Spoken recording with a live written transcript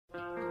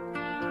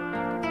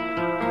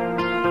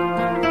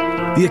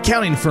The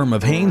accounting firm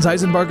of Haynes,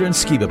 Eisenbarger, and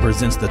Skiba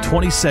presents the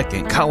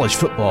 22nd College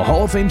Football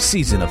Hall of Fame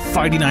season of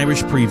Fighting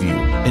Irish Preview.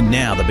 And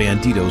now the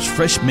Banditos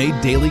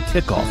Fresh-Made Daily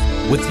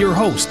Kickoff with your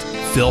host,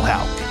 Phil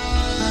Houck.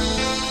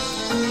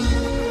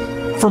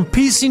 From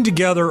piecing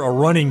together a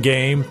running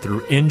game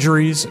through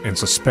injuries and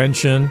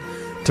suspension,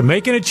 to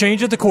making a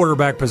change at the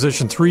quarterback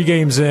position 3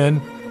 games in,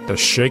 to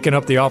shaking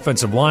up the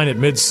offensive line at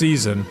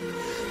midseason,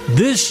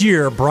 this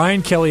year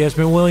Brian Kelly has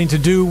been willing to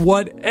do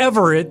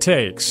whatever it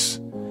takes.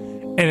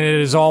 And it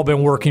has all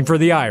been working for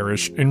the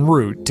Irish en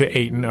route to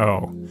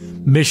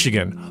 8-0.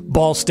 Michigan,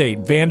 Ball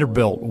State,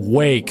 Vanderbilt,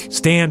 Wake,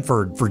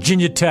 Stanford,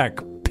 Virginia Tech,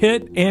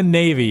 Pitt, and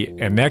Navy.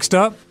 And next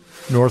up,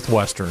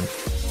 Northwestern.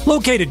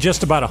 Located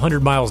just about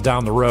 100 miles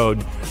down the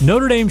road,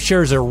 Notre Dame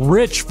shares a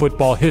rich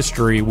football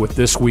history with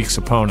this week's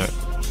opponent.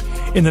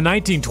 In the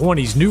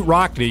 1920s, Knute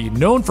Rockne,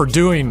 known for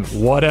doing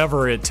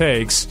whatever it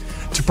takes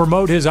to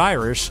promote his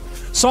Irish,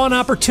 saw an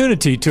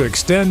opportunity to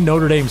extend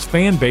Notre Dame's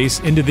fan base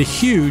into the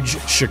huge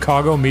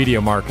Chicago media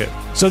market.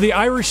 So the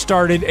Irish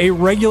started a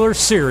regular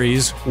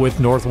series with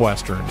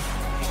Northwestern.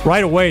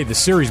 Right away, the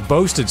series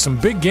boasted some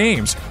big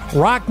games.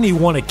 Rockne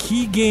won a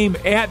key game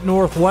at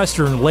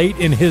Northwestern late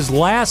in his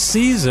last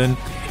season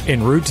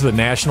en route to the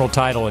national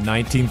title in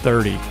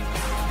 1930.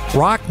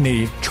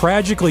 Rockne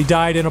tragically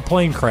died in a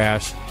plane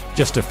crash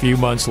just a few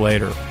months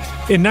later.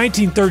 In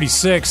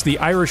 1936, the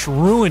Irish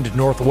ruined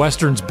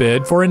Northwestern's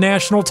bid for a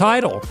national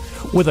title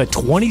with a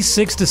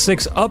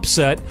 26-6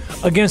 upset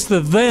against the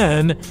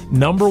then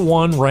number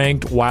 1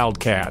 ranked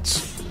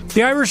Wildcats.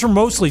 The Irish were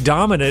mostly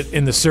dominant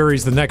in the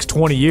series the next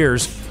 20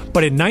 years,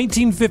 but in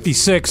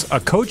 1956, a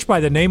coach by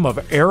the name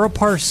of Ara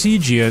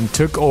Parseghian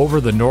took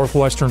over the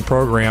Northwestern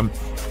program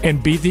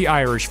and beat the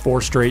Irish 4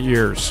 straight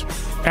years.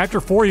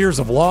 After 4 years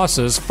of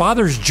losses,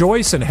 fathers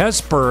Joyce and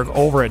Hesburgh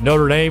over at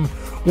Notre Dame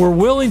were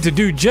willing to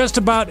do just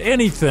about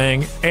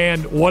anything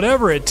and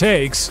whatever it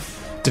takes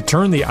to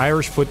turn the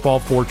Irish football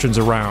fortunes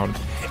around.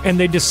 And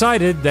they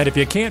decided that if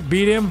you can't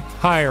beat him,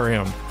 hire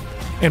him.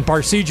 And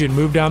Parseghian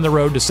moved down the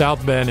road to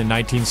South Bend in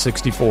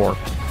 1964.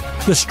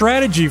 The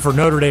strategy for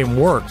Notre Dame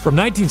worked. From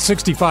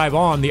 1965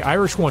 on, the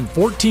Irish won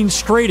 14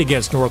 straight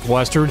against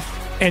Northwestern,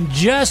 and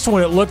just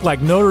when it looked like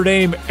Notre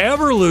Dame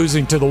ever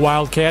losing to the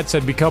Wildcats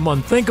had become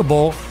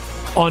unthinkable,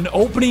 on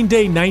opening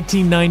day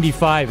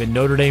 1995 in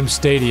Notre Dame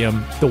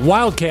Stadium, the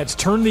Wildcats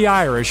turned the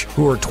Irish,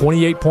 who were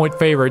 28-point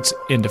favorites,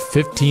 into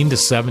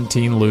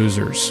 15-17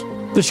 losers.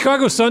 The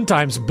Chicago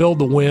Sun-Times billed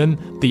the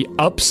win the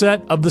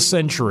upset of the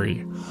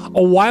century.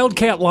 A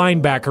Wildcat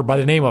linebacker by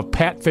the name of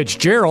Pat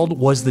Fitzgerald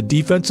was the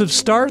defensive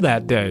star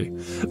that day.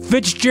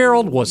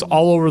 Fitzgerald was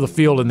all over the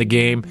field in the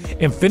game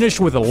and finished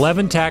with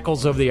 11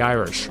 tackles of the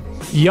Irish.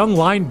 Young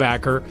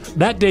linebacker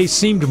that day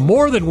seemed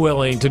more than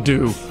willing to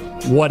do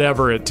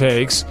whatever it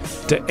takes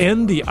to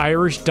end the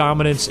Irish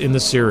dominance in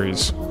the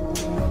series.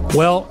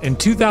 Well, in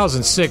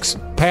 2006,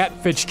 Pat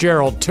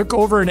Fitzgerald took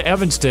over in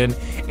Evanston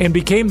and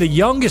became the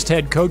youngest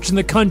head coach in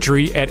the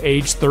country at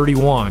age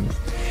 31.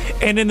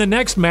 And in the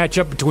next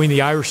matchup between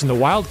the Irish and the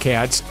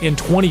Wildcats in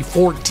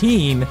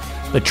 2014,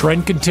 the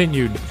trend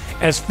continued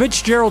as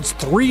Fitzgerald's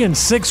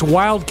 3-6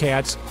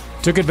 Wildcats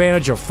took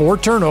advantage of 4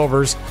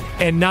 turnovers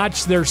and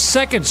notched their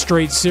second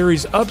straight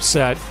series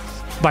upset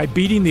by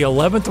beating the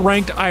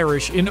 11th-ranked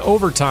Irish in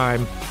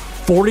overtime,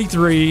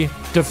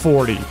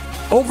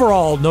 43-40.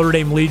 Overall, Notre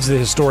Dame leads the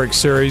historic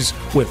series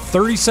with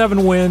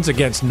 37 wins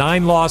against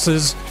 9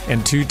 losses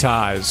and 2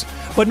 ties.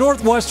 But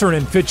Northwestern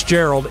and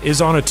Fitzgerald is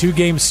on a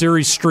 2-game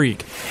series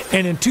streak,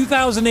 and in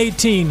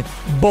 2018,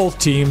 both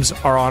teams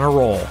are on a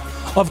roll.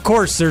 Of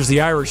course, there's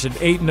the Irish at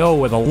 8-0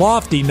 with a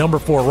lofty number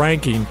 4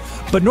 ranking,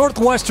 but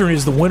Northwestern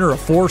is the winner of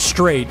 4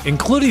 straight,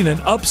 including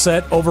an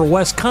upset over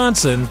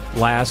Wisconsin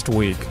last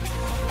week.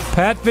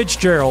 Pat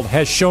Fitzgerald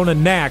has shown a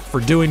knack for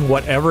doing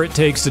whatever it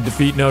takes to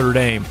defeat Notre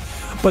Dame,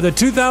 but the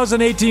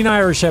 2018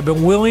 Irish have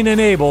been willing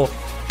and able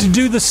to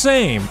do the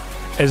same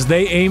as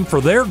they aim for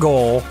their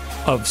goal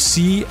of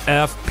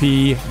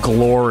CFP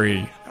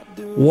glory.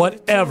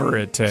 Whatever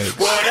it takes.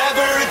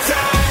 Whatever it takes.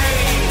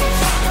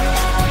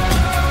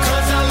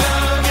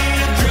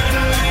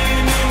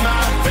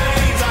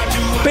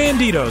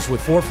 Banditos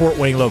with 4 Fort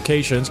Wayne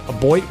locations,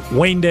 Beloit,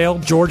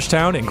 Waynedale,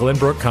 Georgetown, and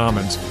Glenbrook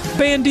Commons.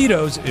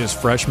 Banditos is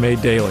fresh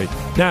made daily.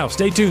 Now,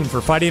 stay tuned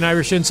for Fighting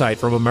Irish Insight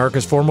from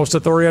America's foremost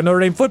authority on Notre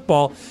Dame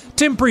football,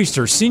 Tim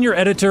Priester, senior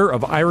editor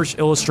of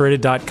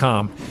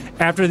IrishIllustrated.com.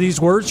 After these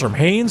words from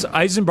Haynes,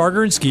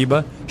 Eisenbarger, and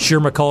Skiba, Shear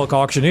McCulloch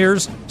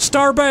Auctioneers,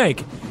 Star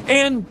Bank,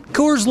 and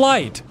Coors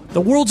Light,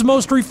 the world's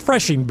most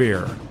refreshing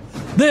beer.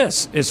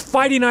 This is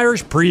Fighting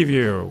Irish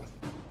Preview.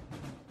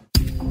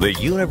 The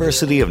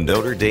University of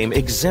Notre Dame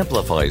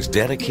exemplifies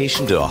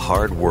dedication to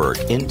hard work,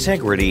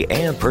 integrity,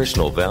 and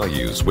personal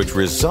values, which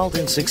result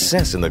in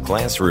success in the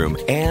classroom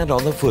and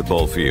on the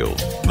football field.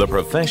 The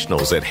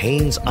professionals at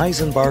Haynes,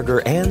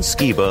 Eisenbarger, and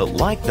Skiba,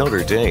 like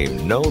Notre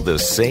Dame, know the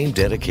same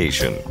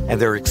dedication,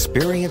 and their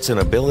experience and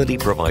ability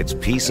provides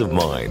peace of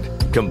mind.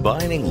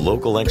 Combining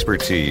local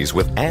expertise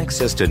with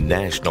access to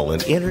national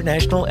and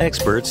international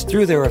experts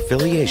through their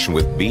affiliation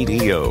with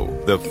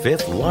BDO, the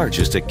 5th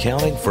largest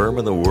accounting firm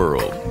in the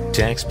world.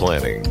 tax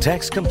planning,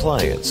 tax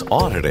compliance,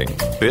 auditing,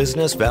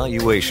 business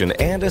valuation,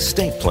 and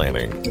estate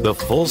planning. The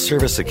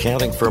full-service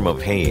accounting firm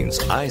of Haynes,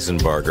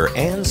 Eisenbarger,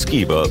 and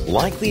Skiba,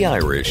 like the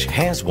Irish,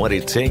 has what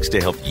it takes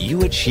to help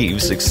you achieve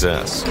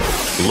success.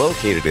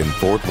 Located in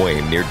Fort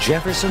Wayne near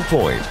Jefferson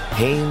Point,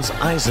 Haynes,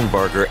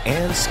 Eisenbarger,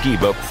 and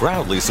Skiba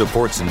proudly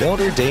supports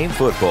Notre Dame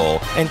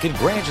football and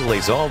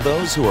congratulates all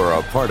those who are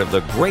a part of the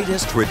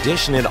greatest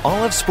tradition in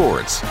all of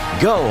sports.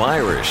 Go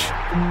Irish!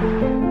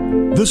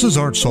 This is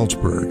Art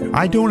Salzberg.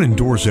 I don't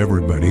endorse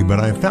everybody, but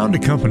I found a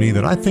company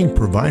that I think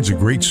provides a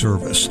great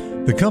service.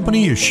 The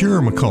company is Shearer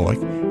McCulloch,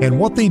 and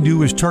what they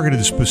do is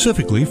targeted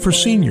specifically for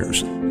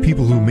seniors,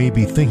 people who may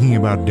be thinking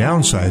about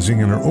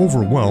downsizing and are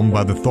overwhelmed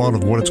by the thought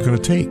of what it's going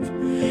to take.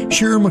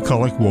 Shearer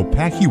McCulloch will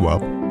pack you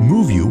up,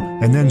 move you,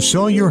 and then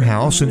sell your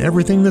house and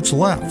everything that's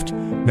left.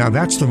 Now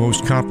that's the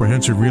most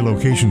comprehensive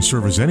relocation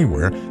service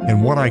anywhere,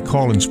 and what I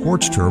call in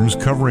sports terms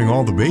covering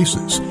all the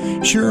bases.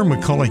 Shearer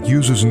McCulloch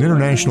uses an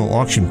international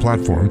auction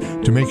platform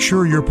to make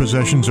sure your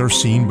possessions are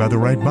seen by the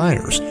right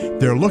buyers.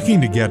 They're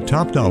looking to get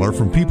top dollar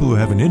from people who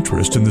have an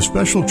interest in the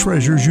special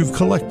treasures you've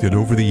collected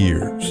over the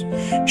years.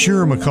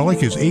 Shearer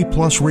McCulloch is A+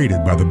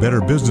 rated by the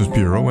Better Business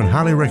Bureau and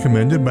highly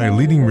recommended by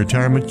leading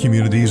retirement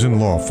communities and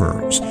law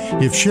firms.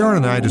 If Sharon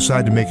and I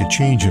decide to make a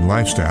change in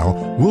lifestyle,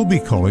 we'll be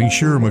calling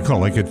Shearer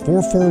McCulloch at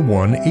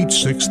 441-8636.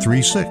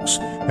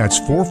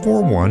 That's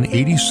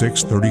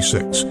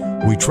 441-8636.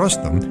 We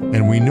trust them,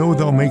 and we know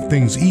they'll make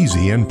things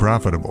easy and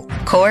profitable.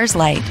 Coors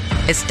Light,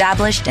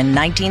 established in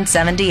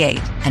 1978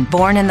 and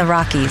born in the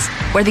Rockies,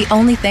 where the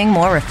only thing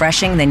more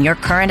refreshing than your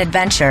current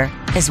adventure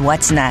is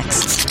what's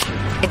next.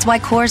 It's why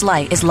Coors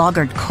Light is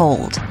lagered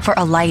cold for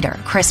a lighter,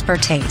 crisper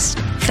taste,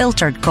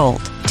 filtered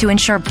cold to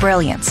ensure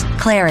brilliance,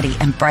 clarity,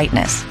 and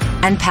brightness,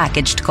 and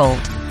packaged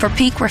cold for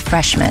peak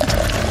refreshment.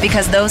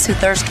 Because those who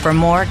thirst for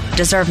more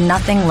deserve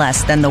nothing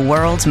less than the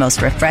world's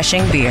most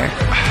refreshing beer.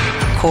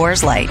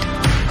 Coors Light.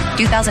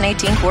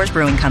 2018 Coors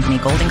Brewing Company,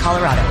 Golden,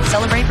 Colorado.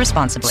 Celebrate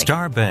responsibly.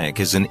 Star Bank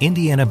is an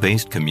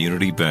Indiana-based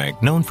community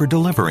bank known for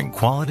delivering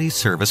quality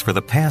service for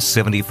the past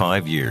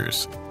 75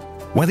 years.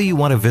 Whether you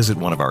want to visit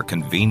one of our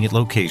convenient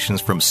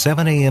locations from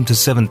 7 a.m. to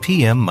 7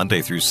 p.m.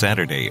 Monday through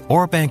Saturday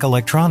or bank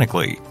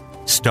electronically,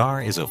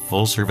 Star is a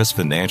full-service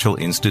financial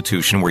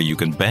institution where you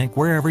can bank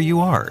wherever you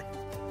are.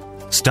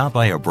 Stop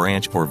by a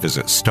branch or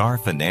visit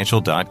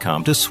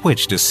starfinancial.com to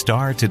switch to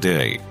Star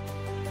today.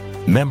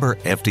 Member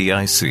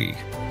FDIC.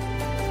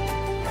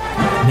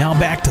 Now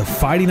back to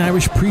Fighting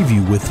Irish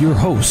Preview with your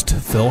host,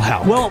 Phil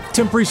Houck. Well,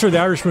 Tim Priester, the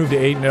Irish moved to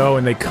 8-0,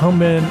 and they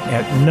come in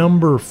at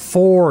number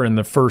 4 in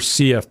the first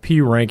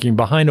CFP ranking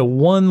behind a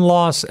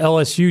one-loss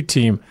LSU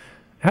team.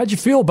 How'd you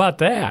feel about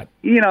that?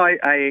 You know,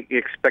 I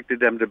expected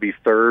them to be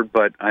third,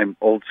 but I'm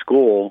old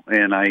school,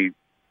 and I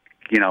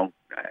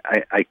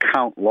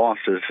count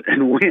losses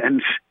and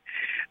wins,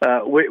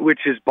 which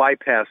is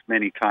bypassed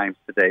many times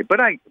today.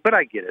 But I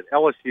get it.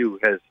 LSU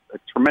has a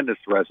tremendous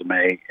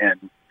resume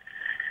and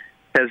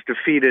has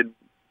defeated,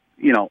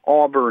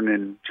 Auburn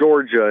and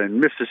Georgia and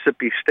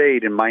Mississippi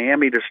State and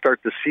Miami to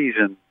start the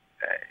season,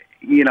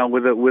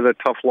 with a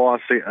tough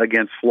loss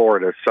against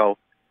Florida. So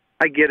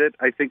I get it.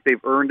 I think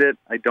they've earned it.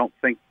 I don't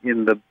think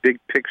in the big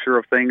picture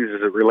of things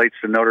as it relates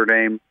to Notre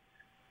Dame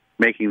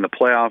making the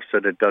playoffs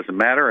that it doesn't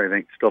matter.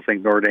 I still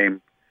think Notre Dame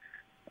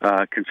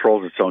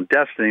controls its own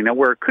destiny. Now,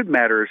 where it could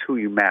matter is who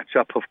you match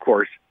up, of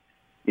course,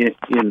 in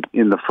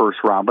the first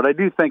round. But I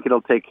do think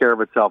it'll take care of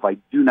itself. I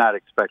do not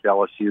expect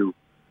LSU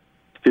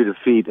to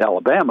defeat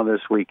Alabama this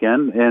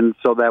weekend, and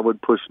so that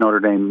would push Notre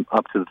Dame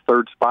up to the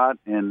third spot.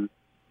 And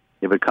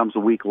if it comes a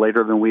week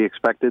later than we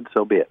expected,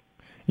 so be it.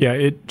 Yeah,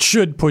 it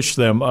should push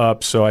them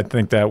up, so I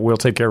think that will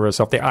take care of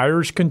itself. The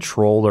Irish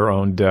control their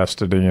own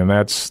destiny, and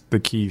that's the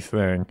key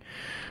thing.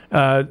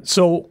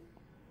 So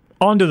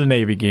on to the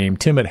Navy game.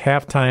 Tim, at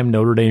halftime,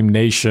 Notre Dame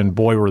Nation,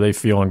 boy, were they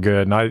feeling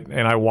good.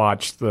 And I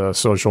watched the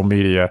social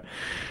media,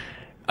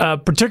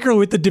 particularly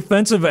with the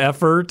defensive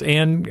effort,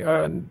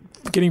 and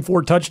getting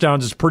 4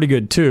 touchdowns is pretty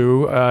good,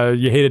 too.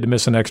 You hated to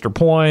miss an extra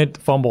point,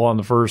 fumble on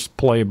the first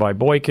play by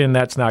Boykin.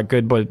 That's not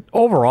good. But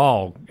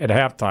overall, at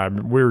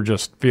halftime, we were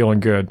just feeling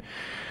good.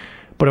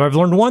 But if I've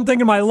learned one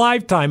thing in my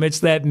lifetime,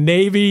 it's that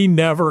Navy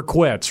never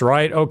quits,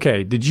 right?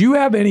 Okay, did you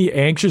have any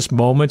anxious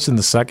moments in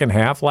the second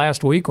half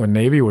last week when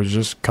Navy was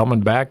just coming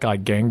back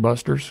like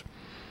gangbusters?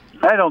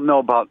 I don't know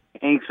about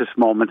anxious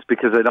moments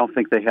because I don't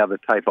think they have the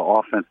type of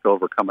offense to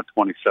overcome a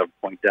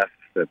 27-point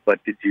deficit.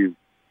 But did you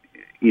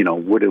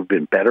would it have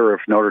been better if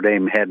Notre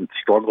Dame hadn't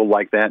struggled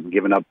like that and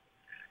given up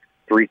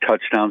 3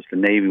 touchdowns to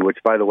Navy, which,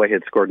 by the way,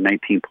 had scored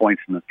 19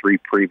 points in the 3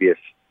 previous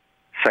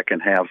second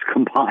halves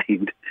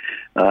combined,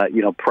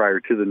 prior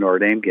to the Notre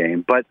Dame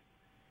game. But,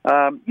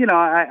 I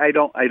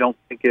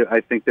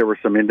think there were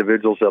some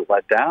individuals that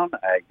let down.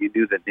 You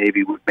knew that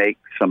Navy would make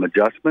some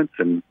adjustments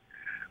and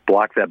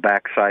block that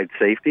backside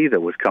safety that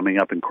was coming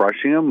up and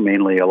crushing them,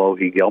 mainly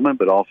Alohi Gilman,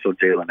 but also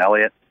Jalen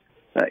Elliott.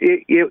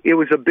 It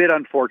was a bit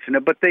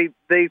unfortunate, but they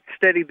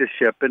steadied the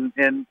ship, and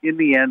in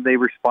the end, they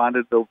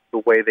responded the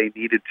way they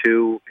needed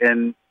to.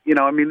 And,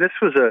 this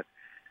was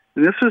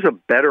this was a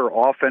better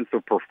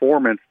offensive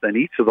performance than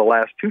each of the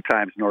last two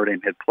times Notre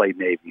Dame had played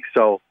Navy.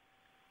 So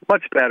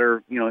much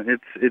better.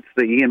 It's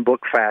the Ian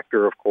Book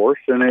factor, of course,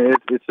 and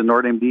it's a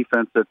Notre Dame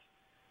defense that's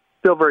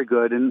still very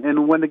good.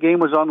 And when the game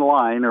was on the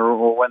line,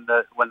 or when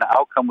the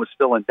outcome was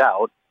still in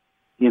doubt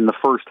in the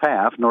first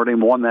half, Notre Dame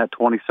won that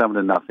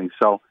 27-0.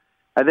 So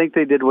I think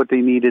they did what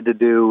they needed to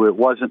do. It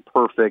wasn't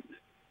perfect,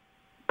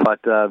 but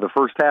the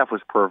first half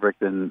was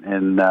perfect,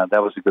 and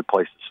that was a good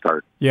place to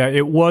start. Yeah,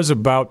 it was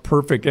about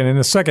perfect. And in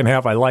the second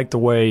half, I liked the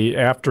way,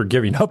 after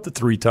giving up the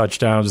 3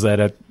 touchdowns,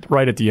 that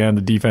right at the end,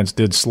 the defense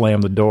did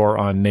slam the door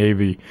on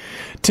Navy.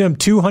 Tim,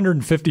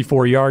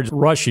 254 yards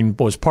rushing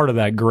was part of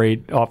that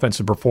great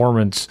offensive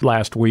performance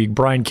last week.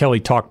 Brian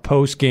Kelly talked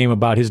post-game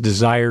about his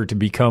desire to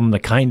become the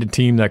kind of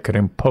team that could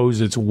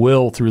impose its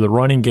will through the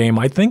running game.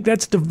 I think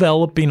that's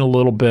developing a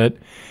little bit.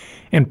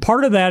 And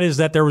part of that is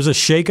that there was a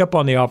shakeup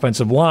on the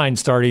offensive line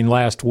starting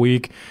last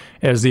week,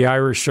 as the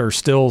Irish are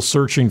still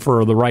searching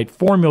for the right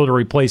formula to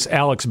replace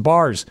Alex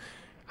Bars.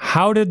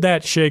 How did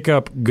that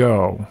shakeup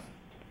go?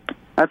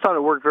 I thought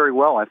it worked very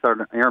well. I thought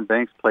Aaron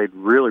Banks played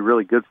really,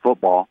 really good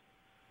football.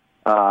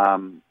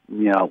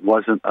 It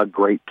wasn't a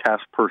great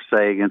test per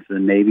se against the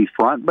Navy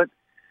front, but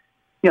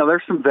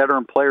there's some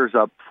veteran players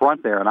up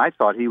front there, and I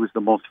thought he was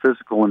the most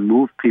physical and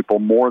moved people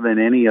more than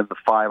any of the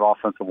 5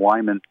 offensive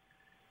linemen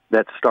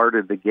that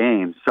started the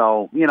game.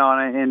 So,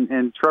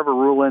 and Trevor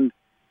Ruland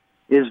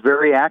is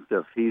very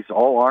active. He's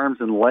all arms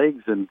and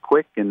legs and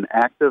quick and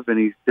active, and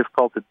he's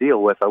difficult to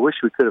deal with. I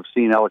wish we could have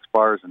seen Alex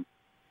Bars and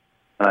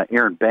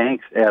Aaron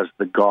Banks as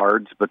the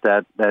guards, but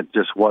that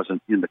just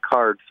wasn't in the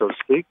cards, so to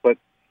speak. But,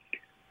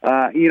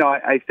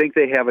 I think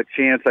they have a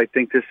chance. I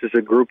think this is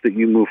a group that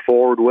you move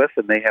forward with,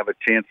 and they have a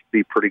chance to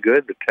be pretty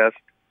good. The test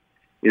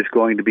is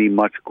going to be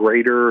much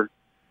greater.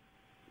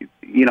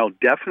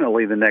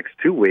 Definitely the next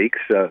 2 weeks.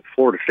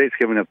 Florida State's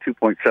giving up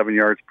 2.7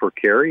 yards per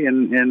carry,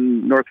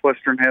 and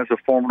Northwestern has a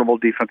formidable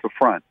defensive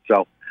front.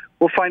 So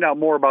we'll find out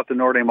more about the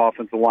Notre Dame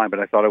offensive line, but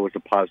I thought it was a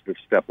positive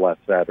step last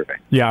Saturday.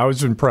 Yeah, I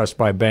was impressed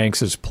by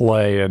Banks'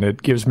 play, and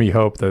it gives me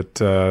hope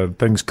that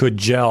things could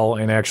gel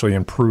and actually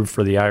improve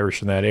for the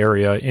Irish in that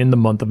area in the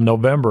month of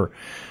November.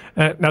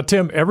 Now,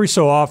 Tim, every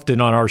so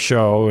often on our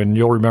show, and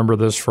you'll remember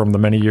this from the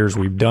many years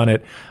we've done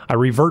it, I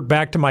revert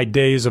back to my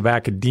days of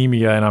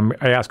academia, and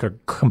I ask a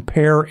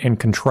compare and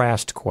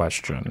contrast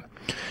question.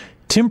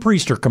 Tim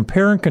Priester,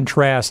 compare and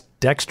contrast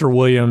Dexter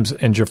Williams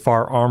and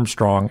Jafar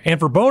Armstrong. And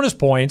for bonus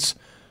points,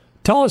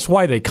 tell us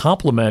why they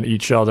complement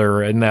each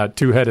other in that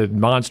two-headed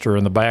monster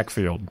in the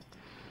backfield.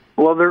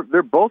 Well,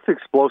 they're both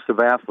explosive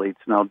athletes.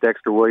 Now,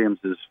 Dexter Williams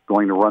is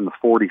going to run the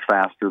 40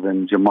 faster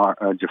than Jafar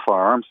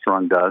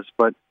Armstrong does,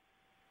 but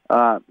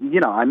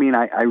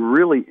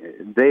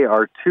they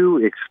are two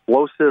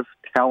explosive,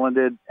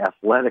 talented,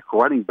 athletic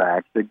running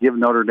backs that give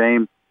Notre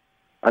Dame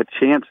a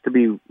chance to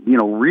be,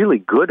 really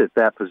good at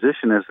that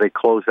position as they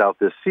close out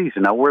this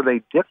season. Now, where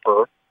they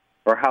differ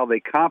or how they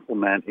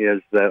complement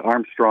is that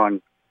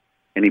Armstrong,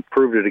 and he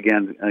proved it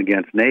again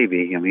against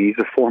Navy. I mean, he's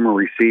a former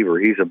receiver.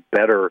 He's a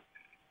better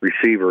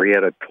receiver. He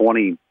had a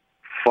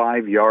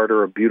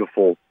 25-yarder, a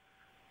beautiful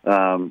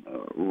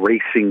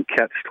racing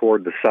catch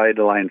toward the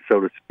sideline,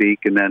 so to speak,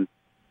 and then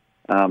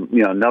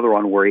another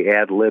one where he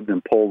ad-libbed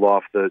and pulled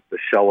off the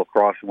shell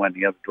across and went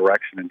the other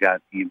direction and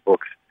got Ian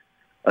Book's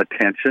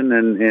attention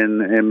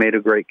and made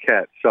a great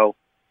catch. So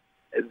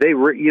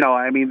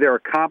they're a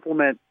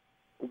compliment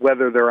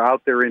whether they're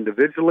out there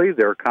individually.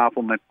 They're a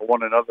compliment to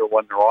one another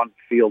when they're on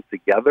the field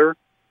together.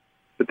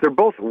 But they're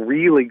both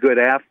really good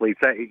athletes.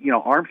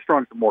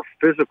 Armstrong's a more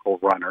physical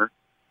runner.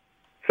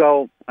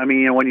 So, when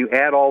you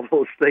add all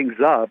those things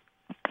up,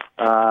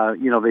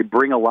 they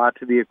bring a lot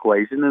to the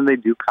equation, and they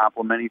do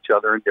complement each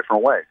other in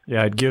different ways.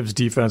 Yeah, it gives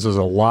defenses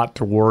a lot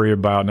to worry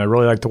about, and I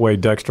really like the way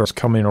Dexter's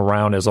coming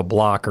around as a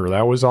blocker.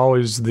 That was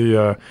always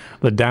the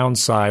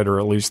downside, or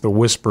at least the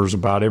whispers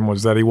about him,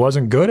 was that he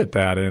wasn't good at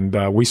that,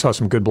 and we saw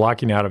some good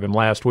blocking out of him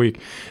last week.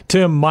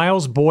 Tim,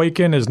 Miles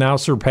Boykin has now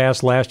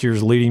surpassed last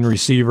year's leading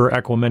receiver,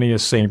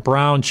 Equiminius St.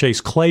 Brown. Chase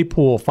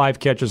Claypool, 5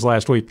 catches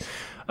last week.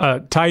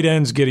 Tight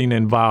ends getting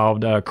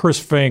involved. Chris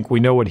Fink,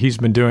 we know what he's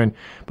been doing.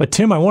 But,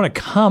 Tim, I want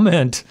to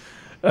comment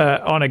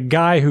on a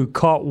guy who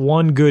caught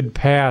one good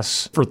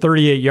pass for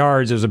 38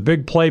 yards. It was a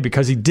big play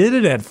because he did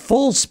it at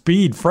full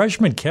speed.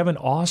 Freshman Kevin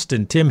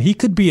Austin. Tim, he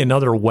could be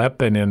another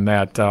weapon in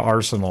that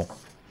arsenal.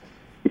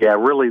 Yeah,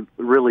 really,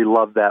 really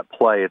love that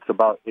play. It's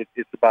about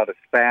as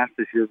fast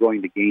as you're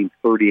going to gain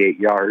 38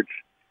 yards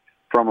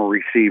from a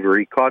receiver.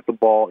 He caught the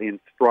ball in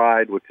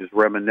stride, which is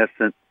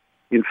reminiscent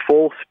in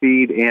full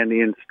speed and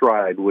in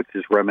stride, which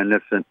is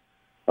reminiscent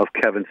of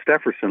Kevin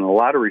Stefferson. A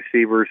lot of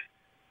receivers,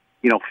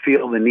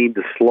 feel the need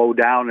to slow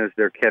down as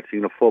they're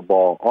catching the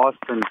football.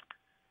 Austin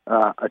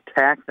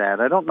attacked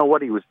that. I don't know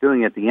what he was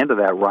doing at the end of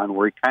that run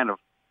where he kind of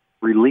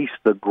released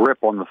the grip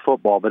on the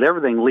football, but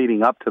everything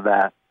leading up to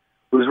that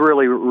was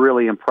really,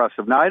 really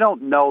impressive. Now, I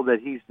don't know that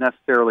he's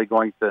necessarily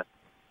going to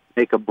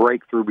make a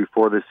breakthrough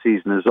before this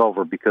season is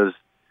over, because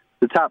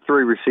the top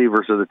 3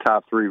 receivers are the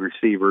top 3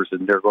 receivers,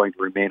 and they're going to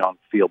remain on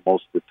the field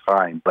most of the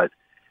time. But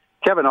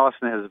Kevin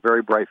Austin has a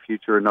very bright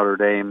future in Notre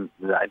Dame.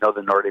 I know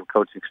the Notre Dame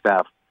coaching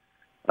staff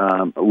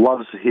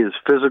loves his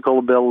physical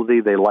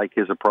ability. They like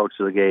his approach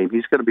to the game.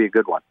 He's going to be a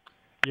good one.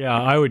 Yeah,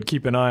 I would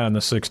keep an eye on the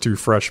 6'2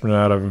 freshman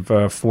out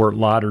of Fort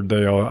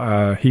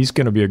Lauderdale. He's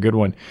going to be a good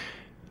one.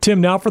 Tim,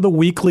 now for the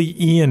weekly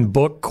Ian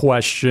Book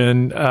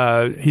question.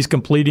 He's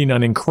completing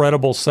an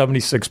incredible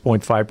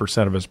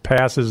 76.5% of his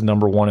passes,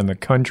 number one in the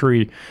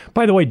country.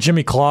 By the way,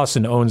 Jimmy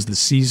Clausen owns the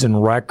season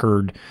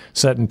record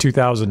set in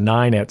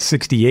 2009 at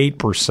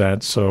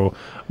 68%, so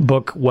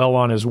Book well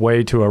on his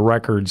way to a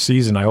record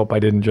season. I hope I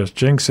didn't just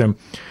jinx him.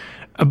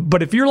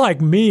 But if you're like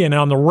me, and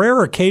on the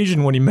rare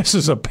occasion when he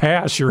misses a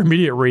pass, your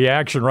immediate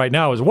reaction right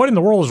now is, what in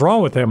the world is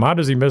wrong with him? How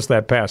does he miss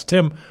that pass?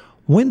 Tim,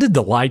 when did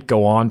the light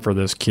go on for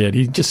this kid?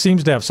 He just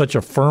seems to have such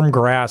a firm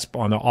grasp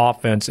on the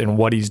offense and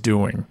what he's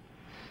doing.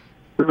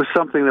 It was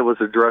something that was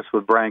addressed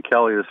with Brian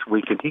Kelly this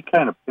week, and he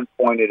kind of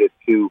pinpointed it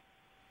to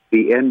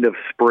the end of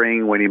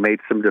spring when he made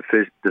some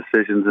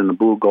decisions in the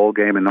blue gold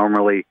game. And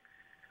normally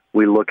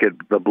we look at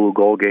the blue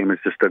gold game as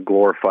just a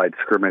glorified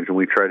scrimmage, and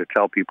we try to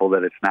tell people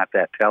that it's not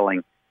that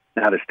telling,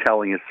 not as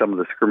telling as some of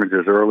the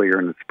scrimmages earlier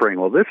in the spring.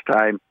 Well, this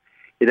time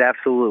it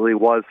absolutely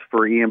was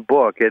for Ian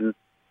Book. And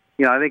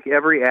I think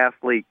every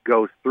athlete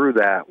goes through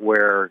that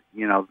where,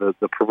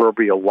 the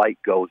proverbial light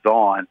goes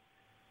on.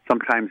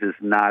 Sometimes it's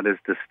not as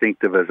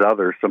distinctive as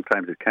others.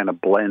 Sometimes it kind of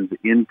blends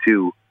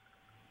into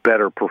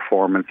better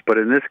performance. But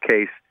in this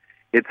case,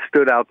 it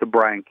stood out to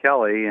Brian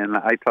Kelly, and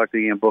I talked to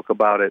Ian Book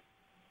about it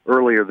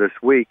earlier this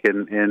week,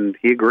 and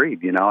he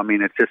agreed.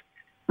 It's just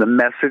the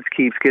message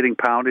keeps getting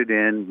pounded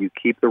in. You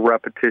keep the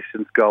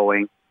repetitions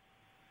going.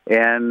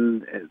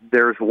 And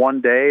there's one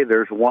day,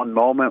 there's one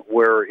moment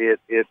where it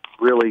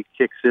really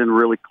kicks in,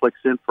 really clicks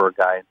in for a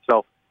guy. And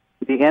so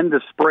the end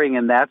of spring,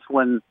 and that's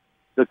when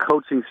the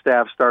coaching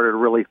staff started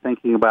really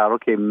thinking about,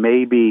 okay,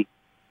 maybe,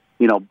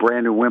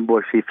 Brandon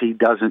Wimbush, if he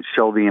doesn't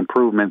show the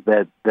improvement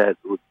that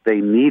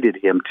they needed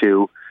him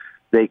to,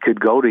 they could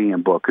go to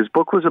Ian Book. Because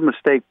Book was a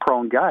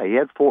mistake-prone guy. He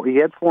had four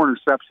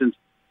interceptions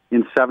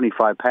in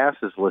 75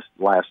 passes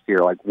last year,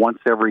 like once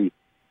every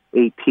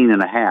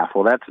 18.5.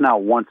 Well, that's now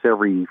once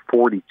every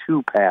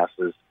 42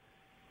 passes,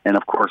 and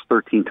of course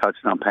 13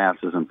 touchdown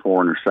passes and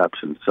 4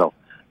 interceptions. So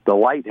the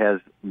light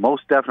has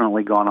most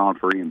definitely gone on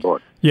for Ian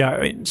Book.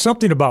 Yeah,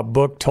 something about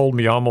Book told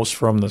me almost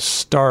from the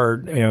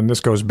start, and this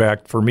goes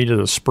back for me to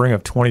the spring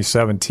of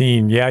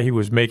 2017. Yeah, he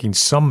was making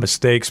some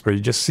mistakes, but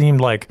he just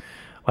seemed like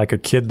a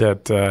kid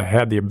that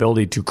had the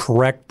ability to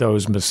correct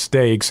those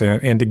mistakes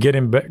and to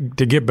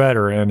get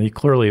better, and he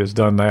clearly has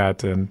done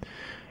that. And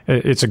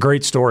it's a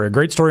great story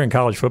in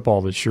college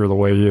football this year, the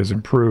way he has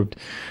improved.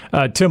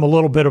 Tim, a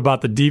little bit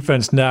about the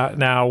defense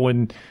now.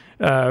 When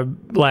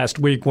last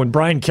week, when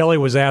Brian Kelly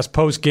was asked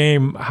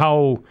post-game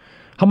how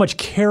much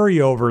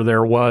carryover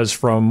there was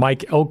from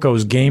Mike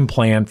Elko's game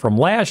plan from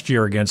last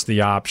year against the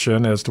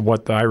option as to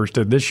what the Irish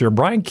did this year,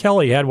 Brian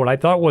Kelly had what I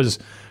thought was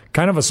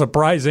kind of a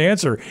surprise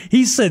answer.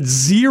 He said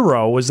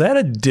 0. Was that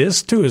a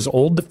diss to his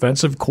old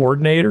defensive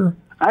coordinator?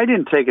 I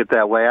didn't take it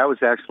that way. I was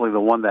actually the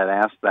one that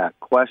asked that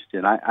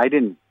question. I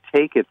didn't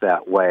take it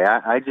that way.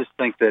 I just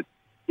think that,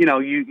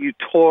 you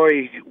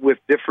toy with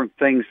different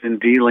things in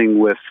dealing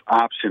with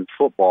option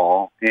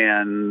football.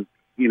 And,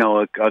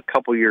 a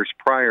couple years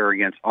prior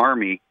against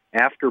Army,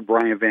 after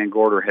Brian Van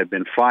Gorder had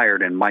been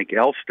fired and Mike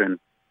Elston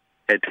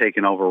had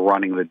taken over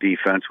running the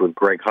defense with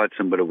Greg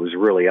Hudson, but it was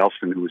really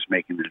Elston who was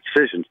making the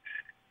decisions.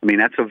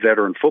 That's a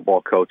veteran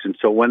football coach. And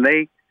so when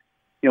they,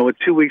 with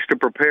 2 weeks to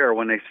prepare,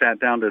 when they sat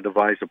down to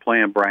devise a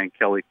plan, Brian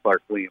Kelly,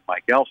 Clark Lee, and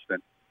Mike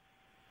Elston,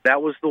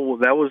 that was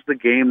the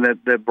game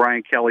that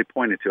Brian Kelly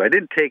pointed to. I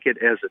didn't take it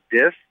as a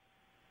diss,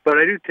 but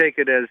I do take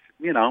it as,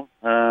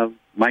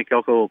 Mike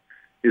Elko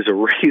is a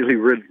really,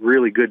 really,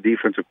 really good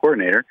defensive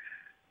coordinator,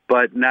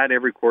 but not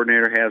every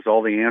coordinator has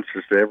all the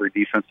answers to every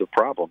defensive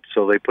problem.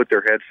 So they put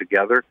their heads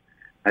together.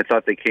 I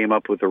thought they came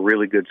up with a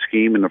really good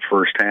scheme in the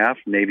first half.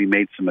 Navy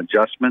made some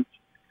adjustments.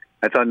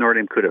 I thought Notre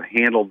Dame could have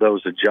handled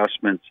those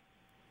adjustments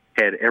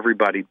had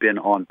everybody been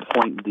on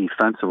point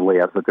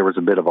defensively. I thought there was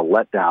a bit of a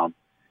letdown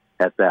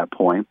at that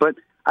point. But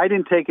I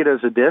didn't take it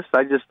as a diss.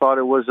 I just thought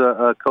it was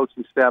a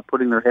coaching staff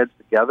putting their heads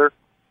together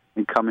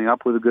and coming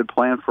up with a good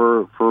plan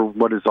for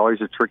what is always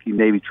a tricky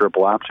Navy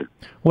triple option.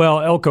 Well,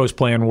 Elko's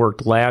plan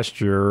worked last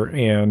year,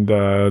 and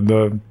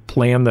the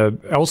plan that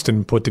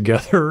Elston put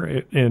together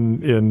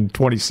in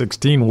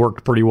 2016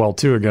 worked pretty well,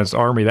 too, against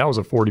Army. That was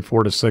a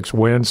 44-6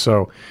 win,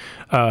 so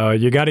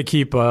you got to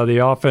keep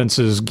the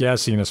offenses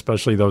guessing,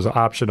 especially those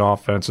option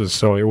offenses.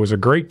 So it was a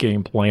great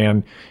game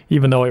plan,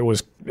 even though it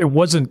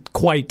wasn't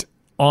quite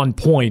on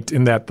point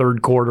in that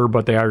third quarter,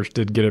 but the Irish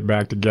did get it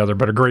back together.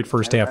 But a great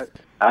first half.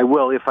 I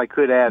will, if I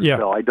could add,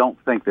 Phil, I don't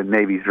think the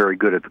Navy's very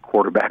good at the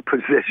quarterback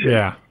position.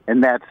 Yeah.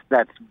 And that's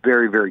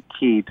very, very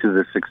key to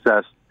the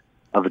success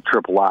of a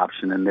triple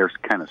option, and they're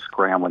kind of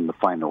scrambling to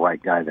find the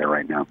right guy there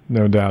right now.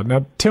 No doubt.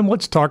 Now, Tim,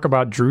 let's talk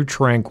about Drew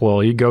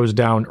Tranquill. He goes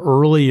down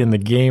early in the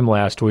game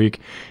last week,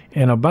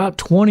 and about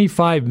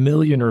 25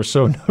 million or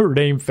so Notre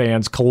Dame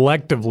fans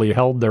collectively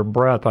held their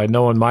breath. I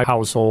know in my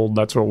household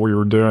that's what we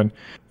were doing.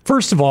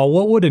 First of all,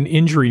 what would an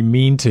injury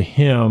mean to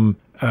him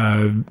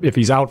if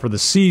he's out for the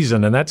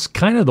season? And that's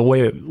kind of the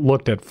way it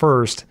looked at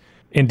first.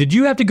 And did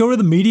you have to go to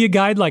the media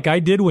guide like I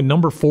did when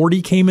number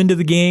 40 came into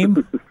the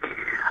game?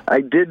 I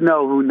did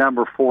know who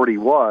number 40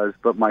 was,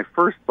 but my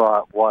first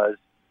thought was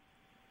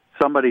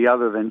somebody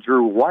other than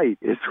Drew White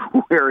is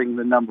wearing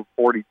the number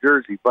 40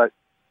 jersey. But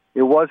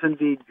it was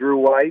indeed Drew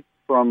White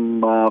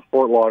from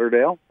Fort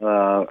Lauderdale,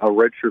 a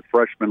redshirt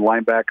freshman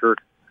linebacker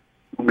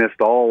who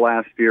missed all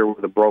last year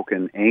with a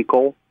broken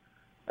ankle.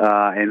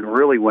 And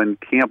really, when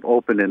camp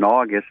opened in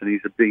August, and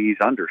he's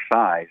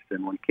undersized,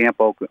 and when camp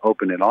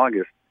opened in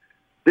August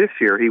this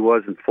year, he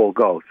wasn't full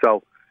go.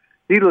 So,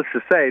 needless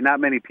to say, not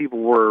many people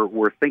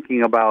were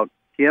thinking about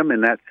him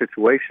in that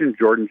situation.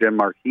 Jordan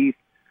Marquise,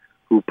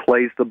 who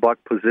plays the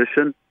buck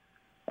position,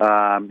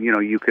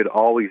 you could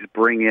always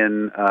bring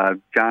in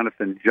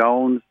Jonathan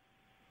Jones,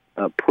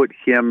 put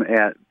him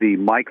at the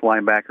Mike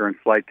linebacker, and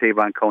slide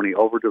Tavon Coney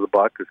over to the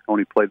buck because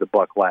Coney played the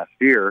buck last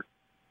year.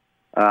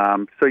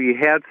 So you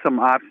had some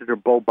options, or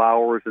Bo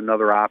Bauer is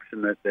another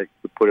option that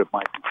could put it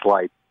Mike and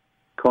slide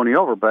Coney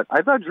over. But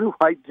I thought Drew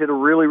White did a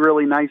really,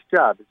 really nice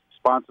job. His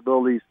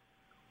responsibilities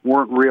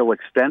weren't real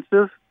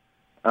extensive.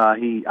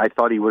 I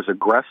thought he was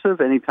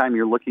aggressive. Anytime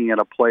you're looking at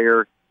a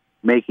player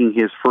making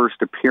his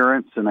first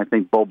appearance, and I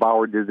think Bo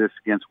Bauer did this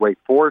against Wake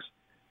Forest,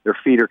 their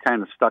feet are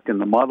kind of stuck in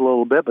the mud a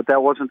little bit, but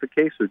that wasn't the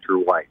case with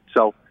Drew White.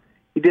 So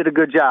he did a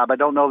good job. I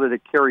don't know that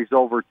it carries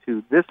over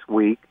to this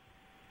week,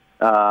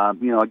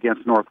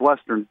 against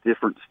Northwestern,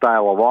 different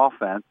style of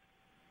offense.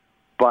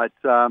 But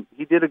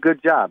he did a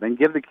good job, and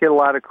give the kid a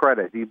lot of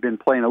credit. He's been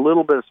playing a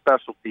little bit of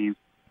special teams,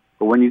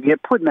 but when you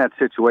get put in that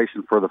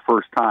situation for the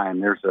first time,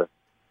 there's a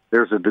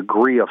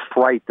degree of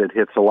fright that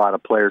hits a lot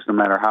of players, no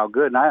matter how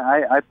good. And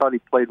I thought he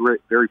played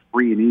very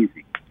free and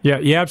easy. Yeah,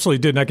 he absolutely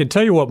did. And I can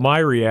tell you what my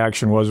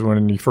reaction was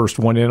when he first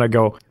went in. I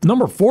go,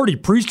 number 40,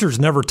 Priester's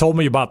never told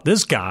me about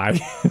this guy.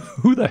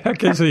 Who the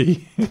heck is he?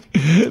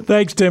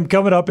 Thanks, Tim.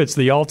 Coming up, it's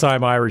the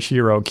all-time Irish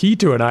hero, key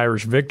to an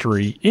Irish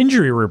victory,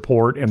 injury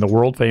report, and the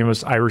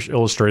world-famous Irish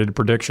Illustrated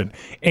prediction.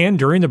 And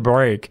during the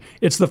break,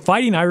 it's the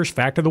Fighting Irish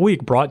Fact of the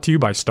Week, brought to you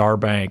by Star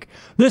Bank.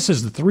 This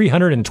is the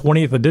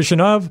 320th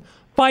edition of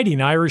Fighting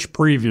Irish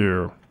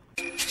Preview.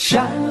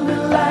 Shine a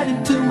little light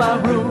into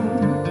my room.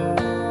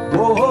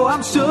 Oh,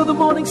 I'm sure the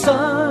morning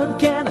sun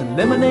can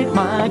eliminate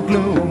my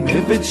gloom.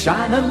 If it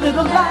shine a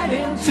little light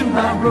into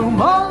my room,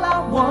 all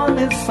I want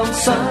is some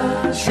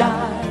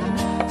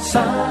sunshine,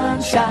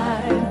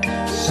 sunshine,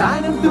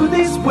 shining through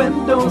these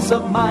windows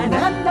of mine.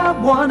 And I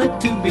want it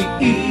to be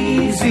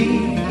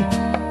easy,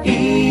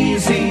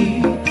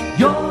 easy.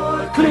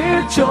 Your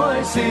clear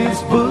choice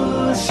is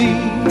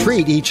Bushy.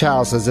 Treat each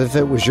house as if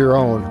it was your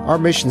own. Our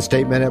mission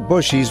statement at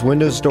Bushy's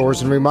Windows,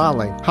 Doors, and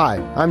Remodeling. Hi,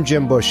 I'm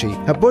Jim Bushy.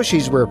 At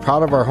Bushy's, we're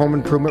proud of our home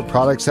improvement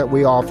products that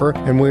we offer,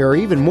 and we are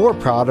even more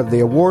proud of the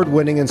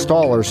award-winning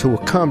installers who will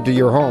come to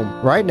your home.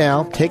 Right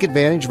now, take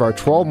advantage of our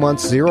 12-month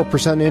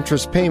 0%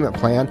 interest payment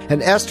plan,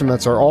 and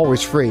estimates are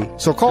always free.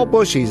 So call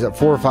Bushy's at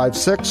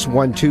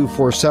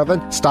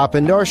 456-1247, stop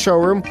into our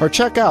showroom, or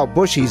check out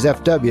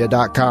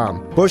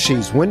bushysfw.com.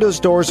 Bushy's Windows,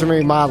 Doors, and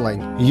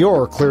Remodeling.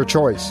 Your clear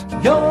choice.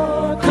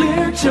 Your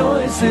clear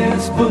choice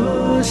is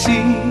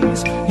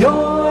Bushy's.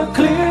 Your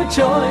clear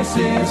choice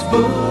is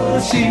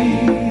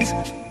Bushy's.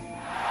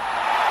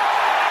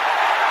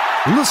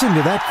 Listen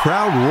to that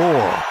crowd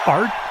roar.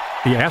 Art,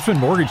 the Aspen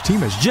Mortgage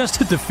team has just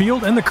hit the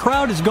field and the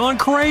crowd has gone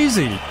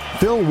crazy.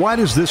 Phil, why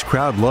does this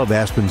crowd love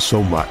Aspen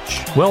so much?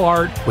 Well,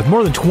 Art, with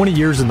more than 20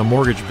 years in the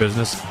mortgage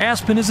business,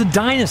 Aspen is a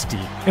dynasty.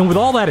 And with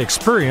all that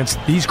experience,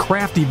 these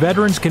crafty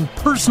veterans can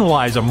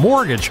personalize a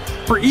mortgage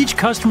for each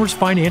customer's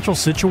financial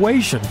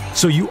situation.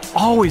 So you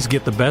always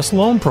get the best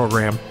loan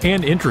program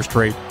and interest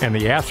rate. And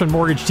the Aspen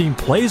Mortgage team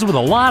plays with a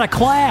lot of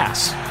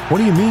class. What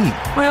do you mean?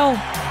 Well,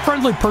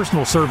 friendly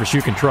personal service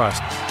you can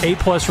trust, A+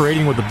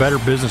 rating with the Better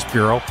Business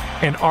Bureau,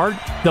 and Art,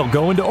 they'll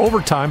go into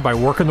overtime by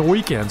working the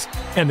weekends,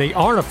 and they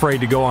aren't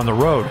afraid to go on the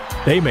road.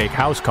 They make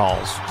house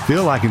calls.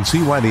 Phil, I can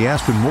see why the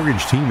Aspen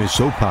Mortgage team is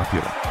so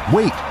popular.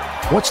 Wait,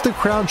 what's the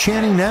crowd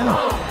chanting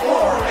now?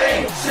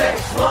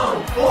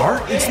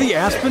 Art, it's the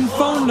Aspen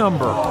phone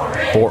number.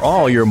 For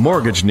all your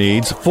mortgage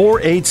needs,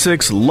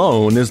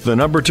 486-LOAN is the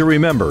number to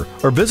remember,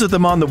 or visit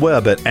them on the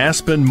web at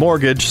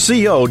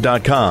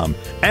aspenmortgageco.com.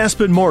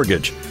 Aspen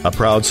Mortgage, a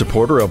proud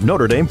supporter of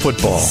Notre Dame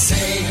football.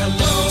 Say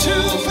hello to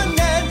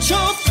financial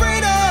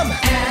freedom.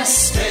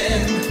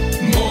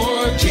 Aspen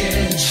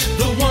Mortgage,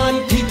 the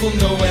one people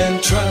know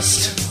and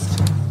trust.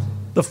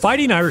 The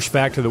Fighting Irish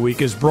Fact of the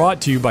Week is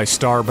brought to you by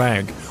Star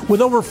Bank. With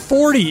over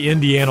 40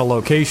 Indiana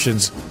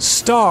locations,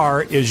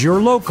 Star is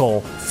your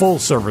local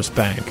full-service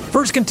bank.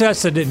 First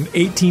contested in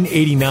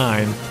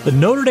 1889, the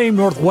Notre Dame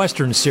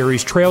Northwestern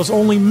Series trails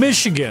only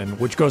Michigan,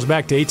 which goes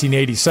back to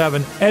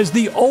 1887, as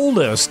the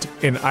oldest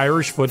in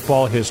Irish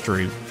football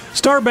history.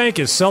 Star Bank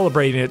is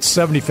celebrating its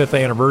 75th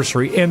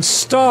anniversary, and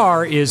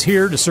Star is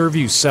here to serve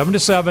you 7 to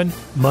 7,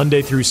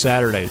 Monday through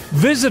Saturday.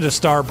 Visit a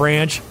Star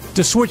branch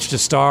to switch to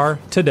Star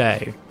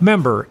today.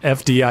 Member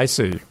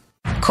FDIC.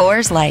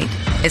 Coors Light,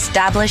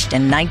 established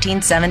in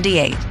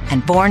 1978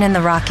 and born in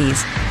the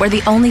Rockies, where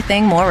the only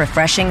thing more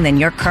refreshing than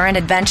your current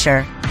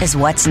adventure is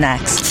what's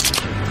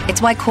next.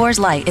 It's why Coors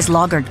Light is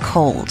lagered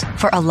cold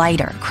for a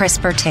lighter,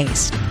 crisper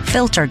taste,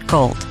 filtered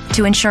cold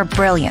to ensure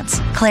brilliance,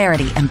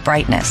 clarity, and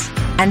brightness,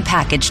 and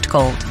packaged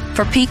cold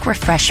for peak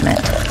refreshment.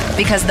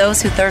 Because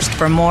those who thirst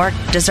for more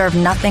deserve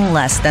nothing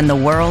less than the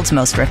world's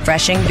most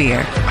refreshing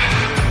beer.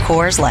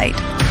 Coors Light.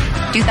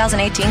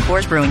 2018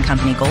 Coors Brewing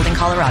Company, Golden,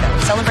 Colorado.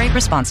 Celebrate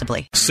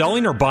responsibly.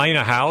 Selling or buying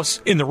a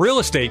house? In the real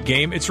estate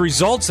game, it's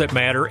results that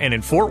matter, and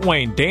in Fort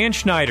Wayne, Dan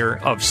Schneider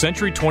of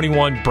Century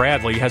 21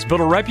 Bradley has built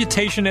a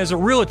reputation as a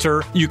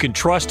realtor you can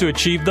trust to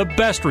achieve the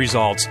best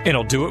results, and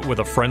he'll do it with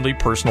a friendly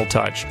personal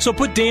touch. So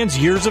put Dan's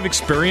years of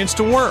experience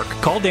to work.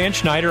 Call Dan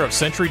Schneider of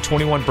Century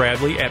 21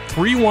 Bradley at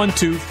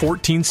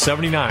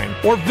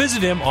 312-1479 or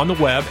visit him on the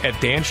web at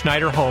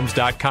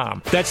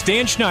danschneiderhomes.com. That's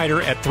Dan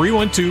Schneider at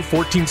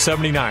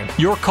 312-1479.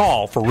 Your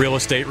call for real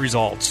estate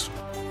results.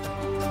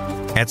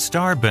 At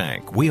Star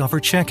Bank, we offer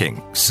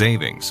checking,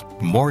 savings,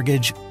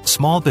 mortgage,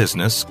 small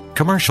business,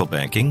 commercial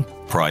banking,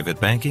 private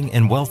banking,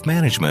 and wealth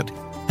management,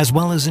 as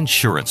well as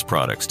insurance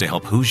products to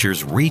help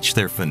Hoosiers reach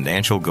their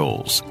financial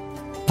goals.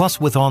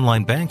 Plus, with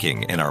online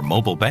banking and our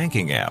mobile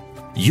banking app,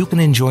 you can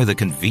enjoy the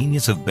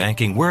convenience of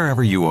banking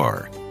wherever you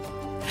are.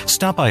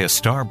 Stop by a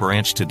Star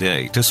branch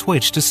today to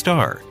switch to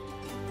Star.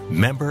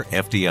 Member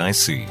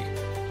FDIC.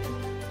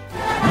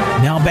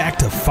 Now back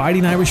to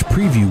Fighting Irish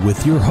Preview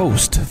with your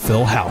host,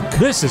 Phil Houck.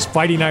 This is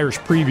Fighting Irish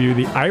Preview.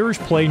 The Irish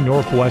play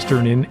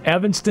Northwestern in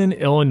Evanston,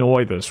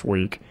 Illinois this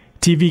week.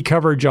 TV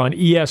coverage on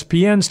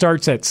ESPN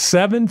starts at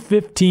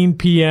 7:15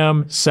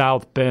 p.m.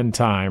 South Bend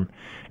time.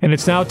 And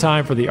it's now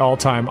time for the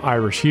all-time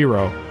Irish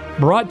hero,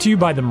 brought to you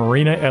by the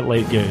Marina at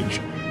Lake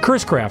Gauge.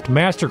 Chris Craft,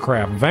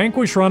 Mastercraft,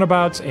 Vanquish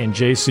Runabouts, and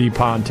JC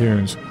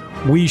Pontoons.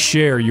 We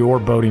share your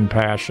boating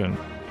passion.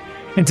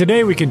 And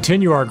today we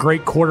continue our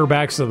great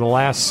quarterbacks of the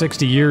last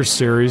 60 years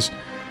series.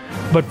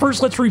 But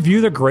first, let's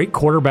review the great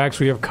quarterbacks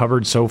we have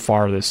covered so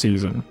far this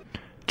season.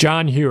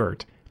 John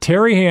Hewart,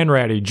 Terry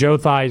Hanratty, Joe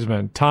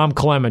Theismann, Tom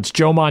Clements,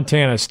 Joe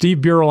Montana,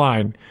 Steve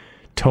Buerlein,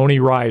 Tony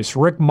Rice,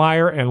 Rick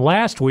Meyer, and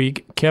last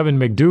week, Kevin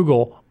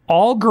McDougal.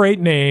 All great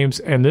names,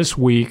 and this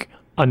week,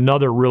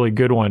 another really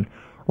good one.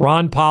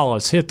 Ron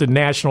Powlus hit the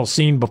national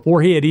scene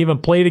before he had even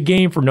played a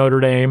game for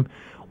Notre Dame,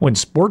 when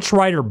sports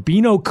writer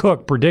Beano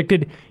Cook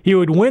predicted he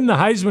would win the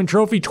Heisman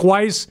Trophy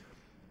twice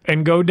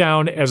and go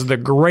down as the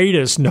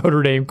greatest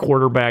Notre Dame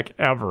quarterback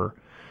ever.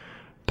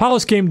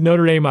 Powlus came to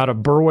Notre Dame out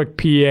of Berwick,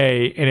 PA,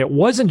 and it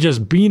wasn't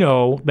just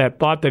Beano that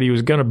thought that he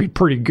was going to be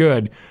pretty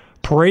good.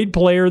 Parade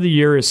Player of the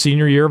Year his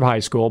senior year of high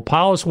school,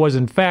 Powlus was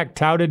in fact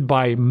touted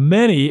by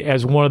many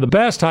as one of the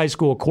best high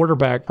school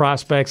quarterback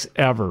prospects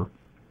ever.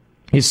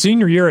 His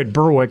senior year at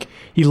Berwick,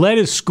 he led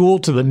his school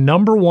to the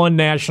 #1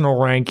 national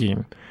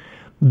ranking.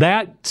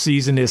 That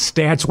season, his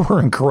stats were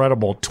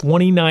incredible.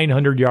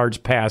 2,900 yards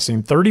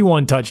passing,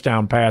 31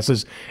 touchdown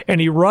passes,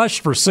 and he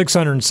rushed for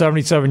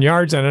 677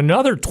 yards and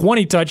another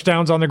 20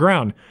 touchdowns on the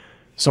ground.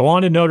 So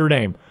on to Notre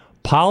Dame.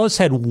 Powlus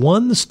had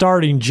won the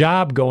starting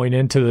job going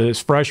into his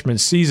freshman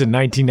season,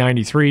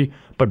 1993,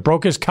 but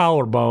broke his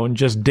collarbone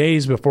just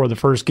days before the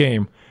first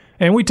game.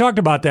 And we talked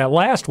about that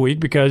last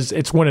week because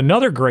it's when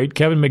another great,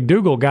 Kevin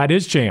McDougal, got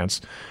his chance.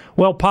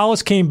 Well,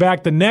 Powlus came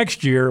back the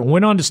next year,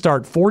 went on to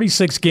start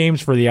 46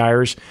 games for the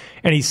Irish,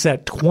 and he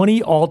set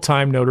 20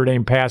 all-time Notre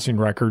Dame passing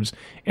records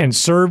and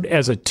served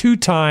as a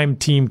 2-time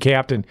team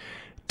captain.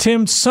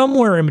 Tim,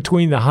 somewhere in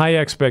between the high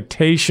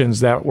expectations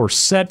that were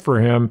set for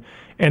him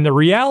and the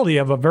reality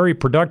of a very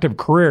productive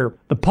career,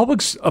 the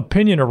public's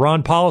opinion of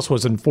Ron Powlus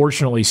was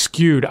unfortunately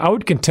skewed. I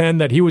would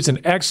contend that he was an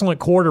excellent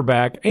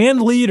quarterback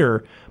and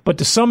leader, but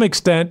to some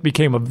extent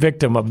became a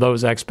victim of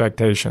those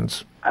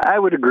expectations. I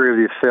would agree with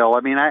you, Phil. I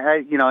mean,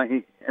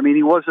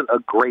 he wasn't a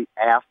great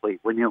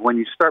athlete. When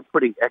you start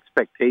putting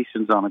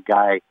expectations on a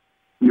guy,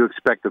 you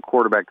expect the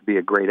quarterback to be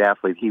a great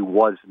athlete. He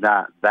was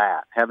not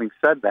that. Having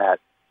said that,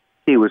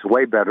 he was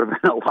way better than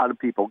a lot of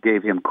people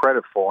gave him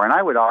credit for. And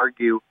I would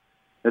argue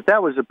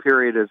that was a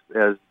period as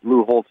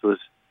Lou Holtz was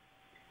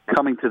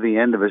coming to the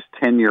end of his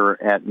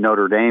tenure at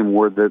Notre Dame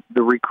where the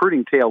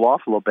recruiting tailed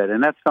off a little bit.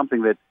 And that's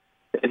something that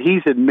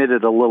he's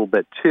admitted a little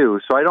bit too.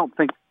 So I don't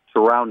think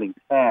surrounding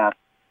cast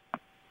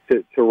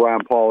to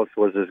Ron Powlus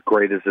was as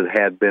great as it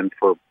had been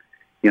for,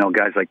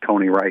 guys like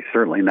Tony Rice.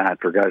 Certainly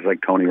not for guys like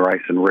Tony Rice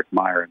and Rick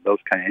Meyer and those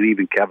and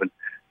even Kevin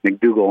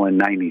McDougal in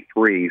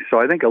 '93. So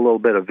I think a little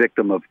bit a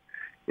victim of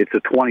it's a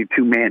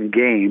 22-man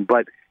game,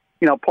 but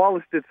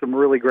Powlus did some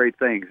really great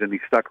things, and he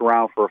stuck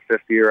around for a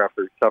fifth year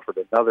after he suffered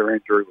another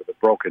injury with a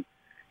broken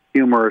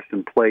humerus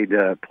and played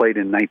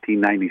in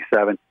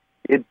 1997.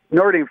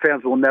 Notre Dame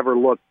fans will never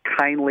look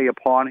kindly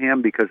upon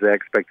him because the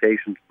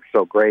expectations were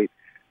so great.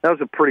 That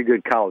was a pretty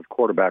good college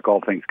quarterback, all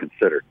things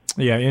considered.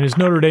 Yeah, in his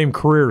Notre Dame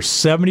career,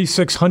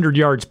 7,600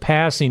 yards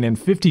passing and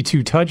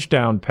 52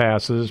 touchdown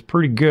passes.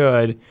 Pretty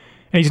good.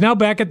 And he's now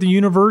back at the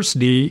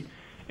university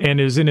and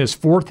is in his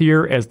fourth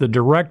year as the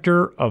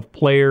Director of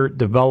Player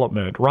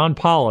Development. Ron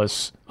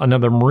Powlus,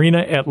 another Marina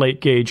at Lake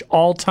Gauge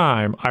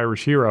all-time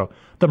Irish hero.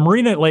 The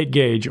Marina at Lake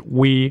Gauge,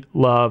 we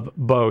love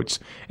boats.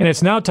 And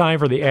it's now time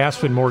for the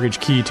Aspen Mortgage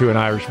Key to an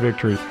Irish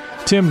victory.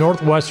 Tim,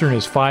 Northwestern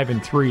is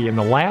 5-3. In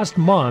the last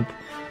month,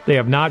 they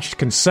have notched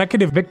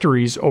consecutive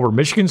victories over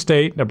Michigan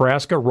State,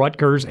 Nebraska,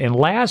 Rutgers, and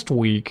last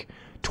week,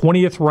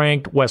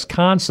 20th-ranked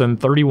Wisconsin,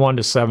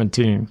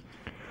 31-17.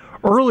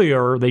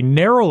 Earlier, they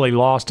narrowly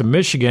lost to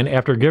Michigan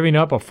after giving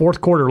up a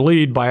fourth-quarter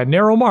lead by a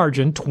narrow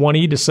margin,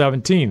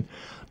 20-17.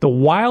 The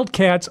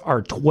Wildcats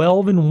are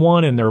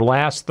 12-1 in their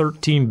last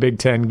 13 Big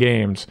Ten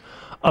games.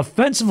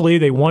 Offensively,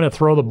 they want to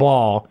throw the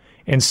ball,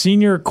 and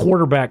senior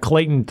quarterback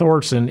Clayton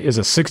Thorson is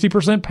a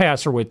 60%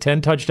 passer with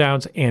 10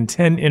 touchdowns and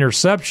 10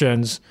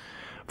 interceptions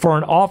for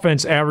an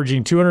offense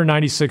averaging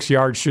 296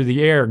 yards through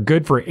the air,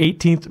 good for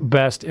 18th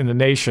best in the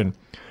nation.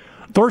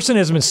 Thorson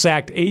has been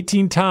sacked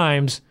 18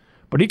 times,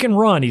 but he can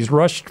run. He's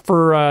rushed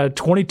for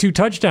 22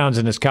 touchdowns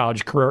in his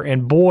college career,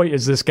 and boy,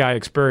 is this guy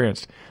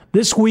experienced.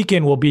 This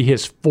weekend will be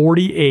his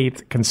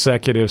 48th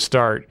consecutive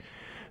start.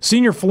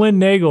 Senior Flynn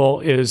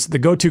Nagel is the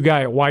go-to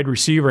guy at wide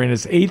receiver and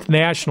is 8th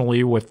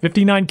nationally with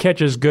 59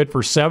 catches, good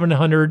for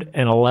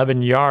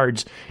 711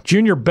 yards.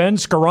 Junior Ben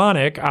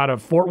Skoranek out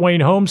of Fort Wayne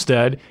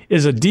Homestead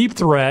is a deep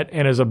threat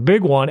and is a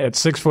big one at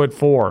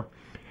 6'4".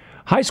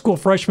 High school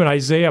freshman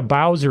Isaiah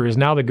Bowser is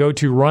now the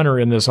go-to runner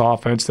in this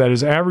offense that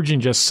is averaging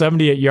just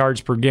 78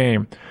 yards per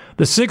game.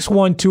 The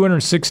 6'1",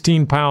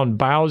 216-pound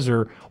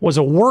Bowser was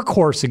a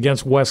workhorse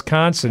against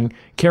Wisconsin,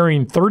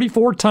 carrying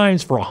 34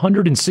 times for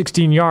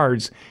 116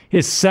 yards,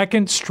 his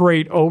second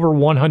straight over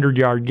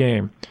 100-yard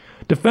game.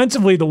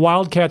 Defensively, the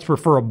Wildcats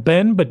prefer a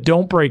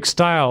bend-but-don't-break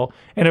style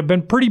and have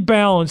been pretty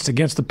balanced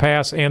against the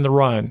pass and the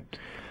run.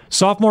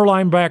 Sophomore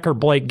linebacker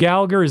Blake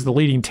Gallagher is the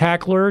leading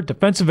tackler.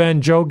 Defensive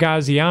end Joe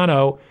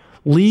Gaziano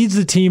leads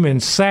the team in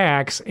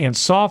sacks, and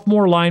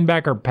sophomore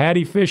linebacker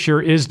Patty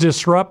Fisher is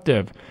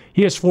disruptive.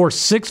 He has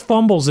forced 6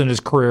 fumbles in his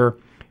career,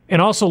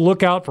 and also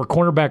look out for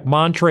cornerback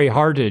Montre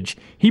Hartage.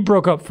 He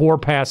broke up 4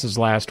 passes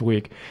last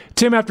week.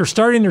 Tim, after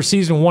starting their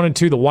season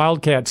 1-2, the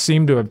Wildcats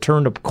seem to have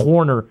turned a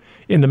corner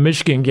in the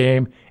Michigan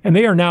game, and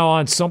they are now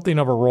on something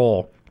of a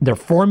roll. Their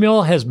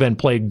formula has been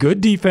play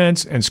good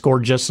defense and score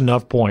just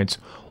enough points.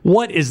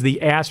 What is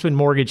the Aspen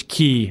Mortgage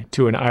key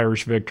to an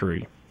Irish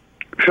victory?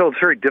 Phil, it's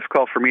very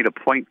difficult for me to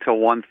point to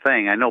one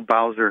thing. I know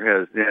Bowser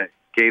has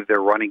gave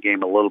their running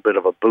game a little bit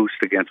of a boost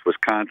against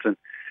Wisconsin,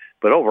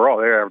 but overall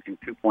they're averaging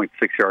 2.6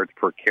 yards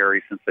per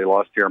carry since they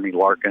lost Jeremy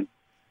Larkin,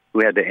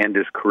 who had to end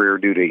his career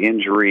due to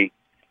injury.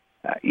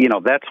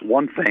 That's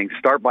one thing.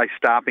 Start by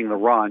stopping the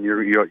run.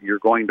 You're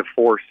going to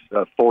force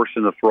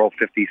Thorson to throw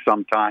 50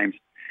 sometimes,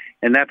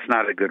 and that's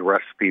not a good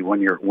recipe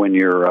when you're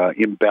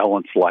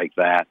imbalanced like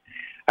that.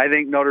 I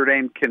think Notre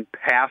Dame can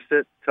pass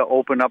it to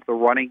open up the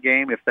running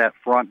game if that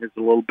front is a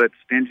little bit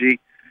stingy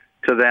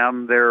to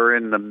them. They're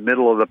in the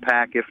middle of the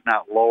pack, if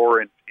not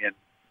lower, in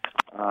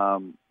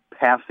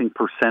passing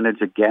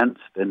percentage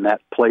against, and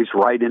that plays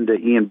right into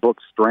Ian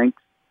Book's strength.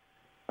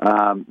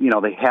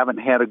 They haven't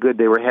had a good.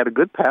 They had a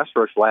good pass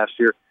rush last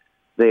year.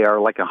 They are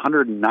like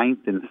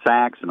 109th in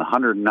sacks and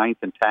 109th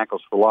in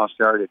tackles for lost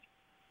yardage.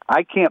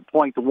 I can't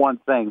point to one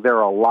thing. There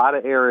are a lot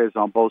of areas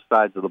on both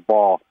sides of the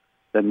ball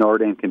that Notre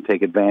Dame can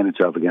take advantage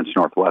of against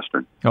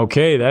Northwestern.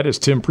 Okay, that is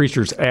Tim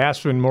Priester's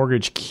Aspen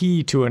Mortgage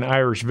key to an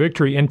Irish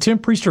victory. And Tim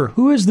Priester,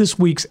 who is this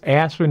week's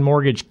Aspen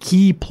Mortgage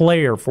key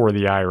player for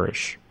the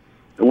Irish?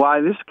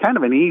 Well, this is kind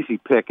of an easy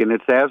pick, and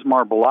it's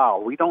Asmar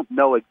Bilal. We don't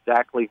know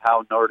exactly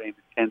how Notre Dame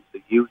intends to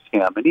use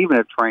him, and even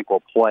if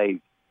Tranquill plays,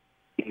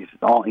 he's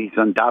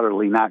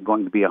undoubtedly not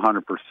going to be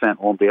 100%,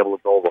 won't be able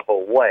to go the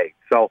whole way.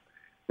 So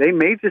they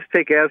may just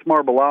take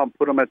Asmar Bilal and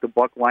put him at the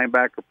Buck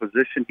linebacker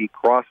position. He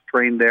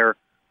cross-trained there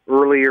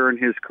earlier in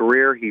his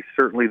career. He's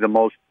certainly the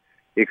most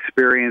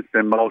experienced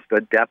and most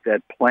adept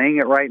at playing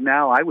it right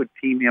now. I would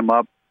team him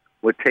up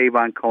with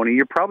Tavon Coney.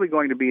 You're probably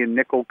going to be in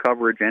nickel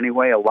coverage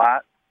anyway a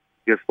lot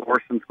because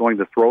Thorson's going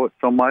to throw it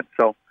so much.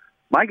 So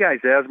my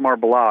guy's Asmar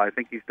Bilal. I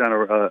think he's done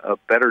a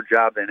better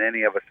job than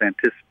any of us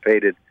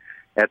anticipated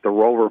at the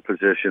rover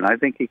position. I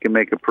think he can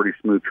make a pretty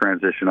smooth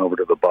transition over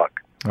to the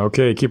Buck.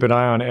 Okay, keep an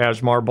eye on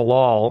Asmar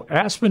Bilal.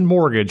 Aspen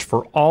Mortgage,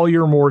 for all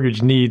your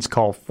mortgage needs,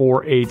 call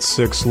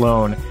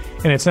 486-LOAN.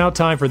 And it's now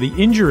time for the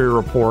Injury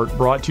Report,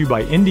 brought to you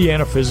by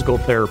Indiana Physical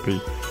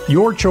Therapy.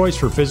 Your choice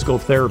for physical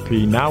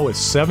therapy, now with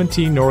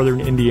 17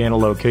 northern Indiana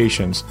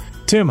locations.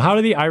 Tim, how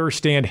do the Irish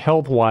stand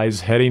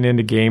health-wise heading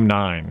into Game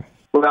 9?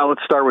 Well,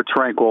 let's start with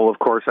Tranquill. Of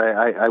course,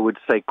 I would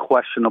say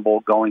questionable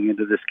going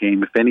into this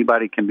game. If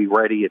anybody can be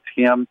ready, it's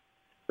him.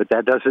 But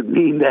that doesn't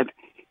mean that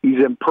he's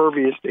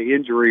impervious to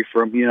injury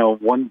from,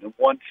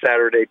 one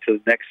Saturday to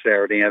the next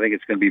Saturday. I think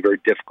it's going to be very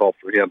difficult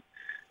for him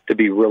to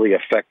be really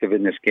effective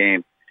in this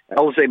game.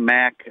 Elze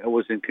Mack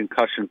was in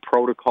concussion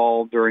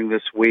protocol during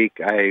this week.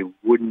 I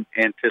wouldn't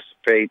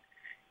anticipate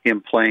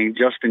him playing.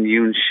 Justin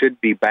Yoon should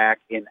be back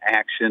in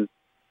action.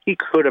 He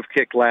could have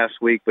kicked last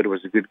week, but it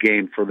was a good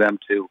game for them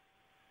to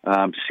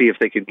see if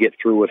they could get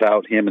through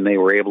without him, and they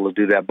were able to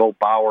do that. Bo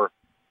Bauer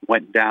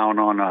went down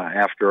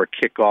after a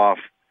kickoff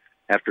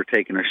after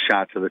taking a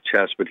shot to the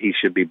chest, but he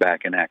should be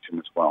back in action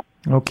as well.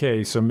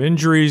 Okay, some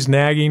injuries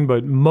nagging,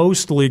 but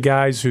mostly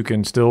guys who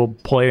can still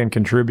play and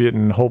contribute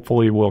and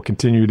hopefully will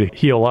continue to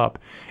heal up.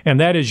 And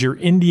that is your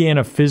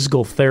Indiana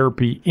Physical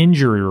Therapy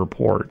Injury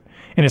Report.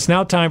 And it's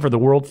now time for the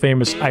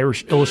world-famous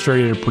Irish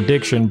Illustrated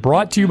prediction,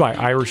 brought to you by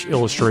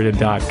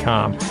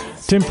IrishIllustrated.com.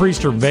 Tim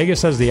Priester,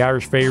 Vegas has the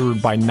Irish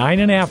favored by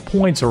 9.5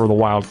 points over the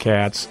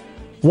Wildcats.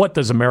 What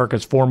does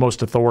America's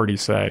foremost authority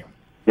say?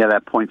 Yeah,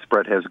 that point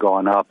spread has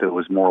gone up. It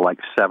was more like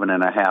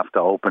 7.5 to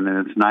open,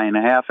 and it's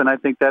 9.5, and I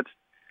think that's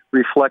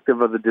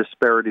reflective of the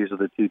disparities of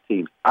the two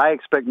teams. I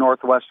expect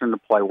Northwestern to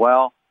play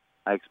well.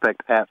 I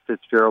expect Pat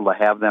Fitzgerald to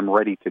have them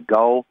ready to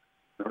go.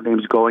 Notre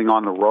Dame's going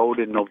on the road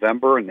in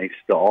November, and they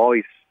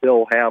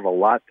still have a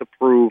lot to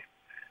prove,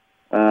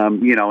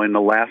 in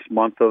the last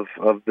month of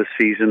the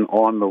season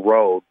on the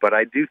road. But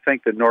I do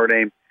think that Notre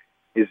Dame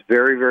is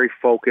very, very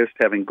focused,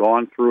 having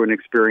gone through an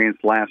experience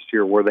last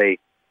year where they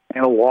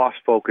kind of lost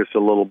focus a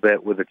little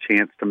bit with a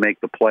chance to make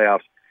the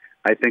playoffs.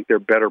 I think they're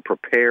better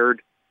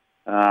prepared.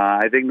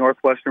 I think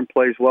Northwestern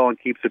plays well and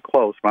keeps it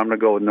close. But I'm going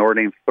to go with Notre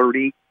Dame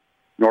 30,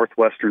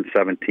 Northwestern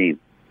 17.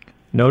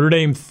 Notre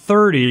Dame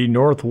 30,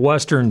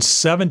 Northwestern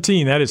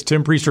 17. That is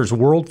Tim Priester's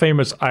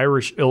world-famous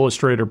Irish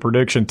Illustrated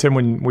prediction. Tim,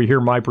 when we hear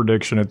my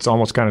prediction, it's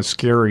almost kind of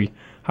scary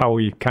how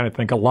we kind of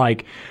think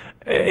alike.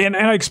 And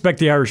I expect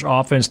the Irish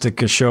offense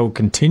to show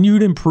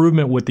continued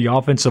improvement with the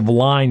offensive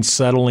line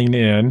settling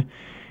in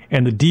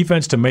and the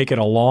defense to make it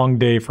a long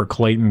day for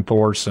Clayton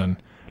Thorson.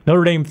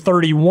 Notre Dame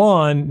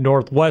 31,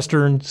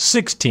 Northwestern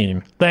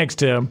 16. Thanks,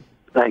 Tim.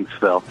 Thanks,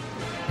 Phil.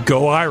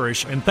 Go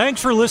Irish, and thanks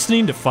for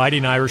listening to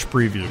Fighting Irish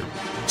Preview.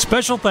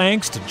 Special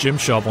thanks to Jim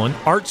Shovlin,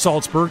 Art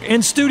Salzberg,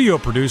 and studio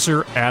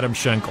producer Adam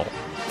Schenkel.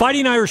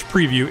 Fighting Irish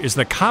Preview is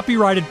the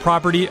copyrighted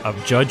property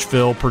of Judge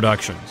Phil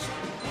Productions.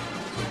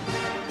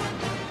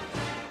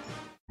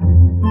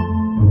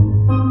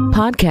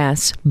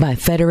 Podcasts by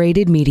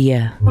Federated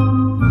Media.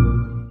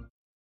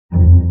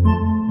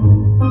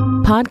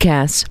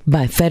 Podcasts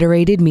by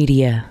Federated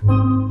Media.